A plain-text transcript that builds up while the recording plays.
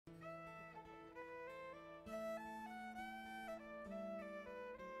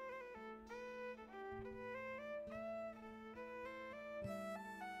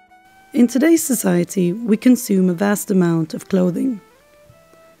In today's society, we consume a vast amount of clothing.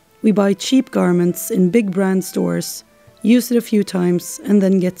 We buy cheap garments in big brand stores, use it a few times, and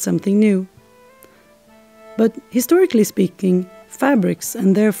then get something new. But historically speaking, fabrics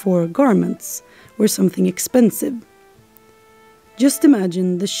and therefore garments were something expensive. Just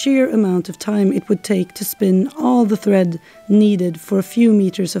imagine the sheer amount of time it would take to spin all the thread needed for a few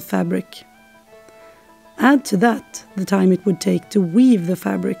meters of fabric. Add to that the time it would take to weave the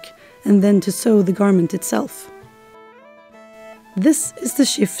fabric and then to sew the garment itself. This is the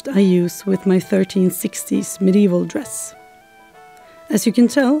shift I use with my 1360s medieval dress. As you can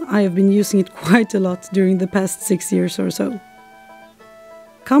tell, I have been using it quite a lot during the past 6 years or so.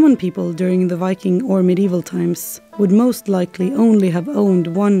 Common people during the Viking or medieval times would most likely only have owned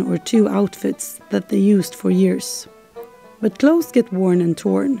 1 or 2 outfits that they used for years. But clothes get worn and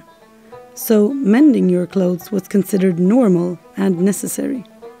torn, so mending your clothes was considered normal and necessary.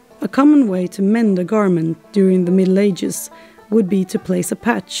 A common way to mend a garment during the Middle Ages would be to place a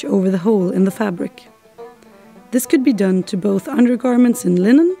patch over the hole in the fabric. This could be done to both undergarments in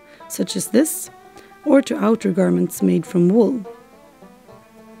linen, such as this, or to outer garments made from wool.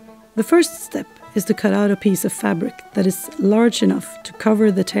 The first step is to cut out a piece of fabric that is large enough to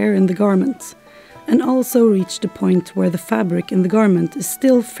cover the tear in the garment, and also reach the point where the fabric in the garment is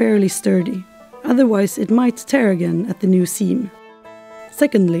still fairly sturdy. Otherwise, it might tear again at the new seam.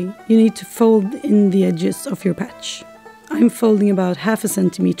 Secondly, you need to fold in the edges of your patch. I'm folding about 1/2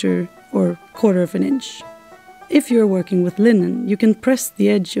 centimeter or 1/4 inch. If you're working with linen, you can press the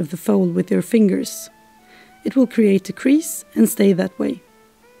edge of the fold with your fingers. It will create a crease and stay that way.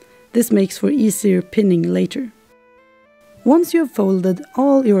 This makes for easier pinning later. Once you have folded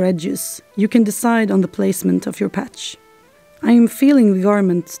all your edges, you can decide on the placement of your patch. I am feeling the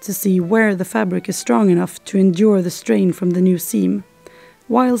garment to see where the fabric is strong enough to endure the strain from the new seam,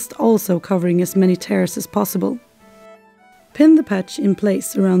 whilst also covering as many tears as possible. Pin the patch in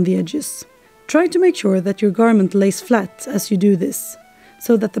place around the edges. Try to make sure that your garment lays flat as you do this,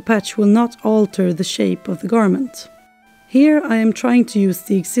 so that the patch will not alter the shape of the garment. Here I am trying to use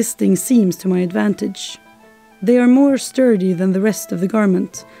the existing seams to my advantage. They are more sturdy than the rest of the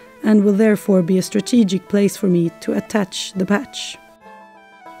garment, and will therefore be a strategic place for me to attach the patch.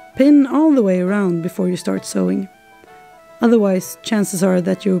 Pin all the way around before you start sewing. Otherwise, chances are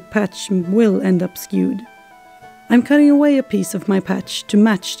that your patch will end up skewed. I'm cutting away a piece of my patch to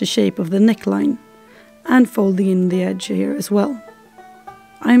match the shape of the neckline, and folding in the edge here as well.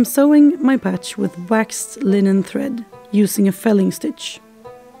 I am sewing my patch with waxed linen thread, using a felling stitch.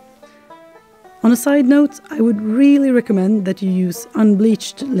 On a side note, I would really recommend that you use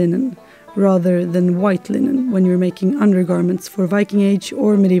unbleached linen rather than white linen when you're making undergarments for Viking Age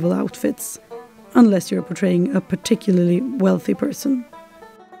or medieval outfits, unless you're portraying a particularly wealthy person.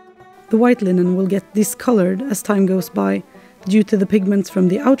 The white linen will get discolored as time goes by due to the pigments from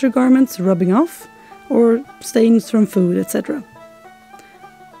the outer garments rubbing off or stains from food, etc.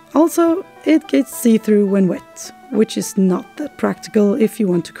 Also, it gets see-through when wet, which is not that practical if you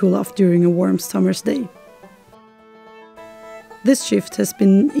want to cool off during a warm summer's day. This shift has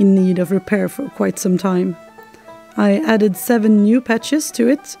been in need of repair for quite some time. I added 7 new patches to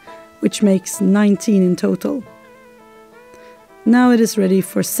it, which makes 19 in total. Now it is ready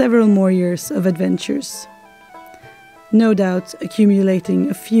for several more years of adventures. No doubt accumulating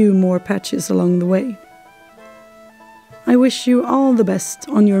a few more patches along the way. I wish you all the best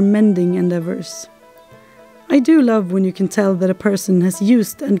on your mending endeavors. I do love when you can tell that a person has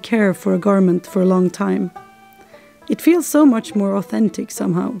used and cared for a garment for a long time. It feels so much more authentic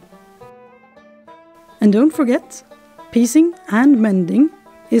somehow. And don't forget, piecing and mending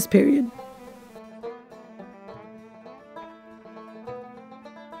is period.